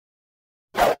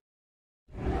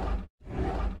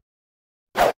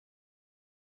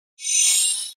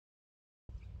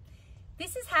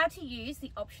This is how to use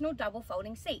the optional double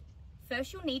folding seat.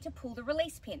 First, you'll need to pull the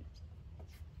release pin,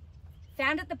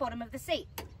 found at the bottom of the seat.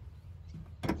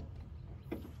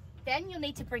 Then you'll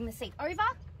need to bring the seat over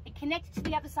and connect it to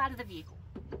the other side of the vehicle.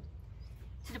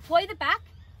 To deploy the back,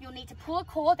 you'll need to pull a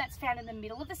cord that's found in the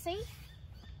middle of the seat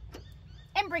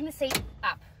and bring the seat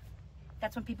up.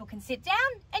 That's when people can sit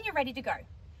down and you're ready to go.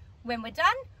 When we're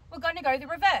done, we're going to go the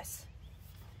reverse.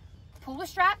 Pull the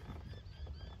strap,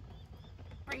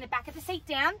 bring the back of the seat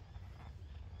down,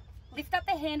 lift up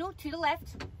the handle to the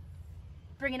left,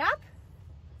 bring it up.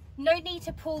 No need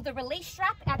to pull the release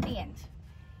strap at the end.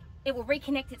 It will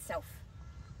reconnect itself.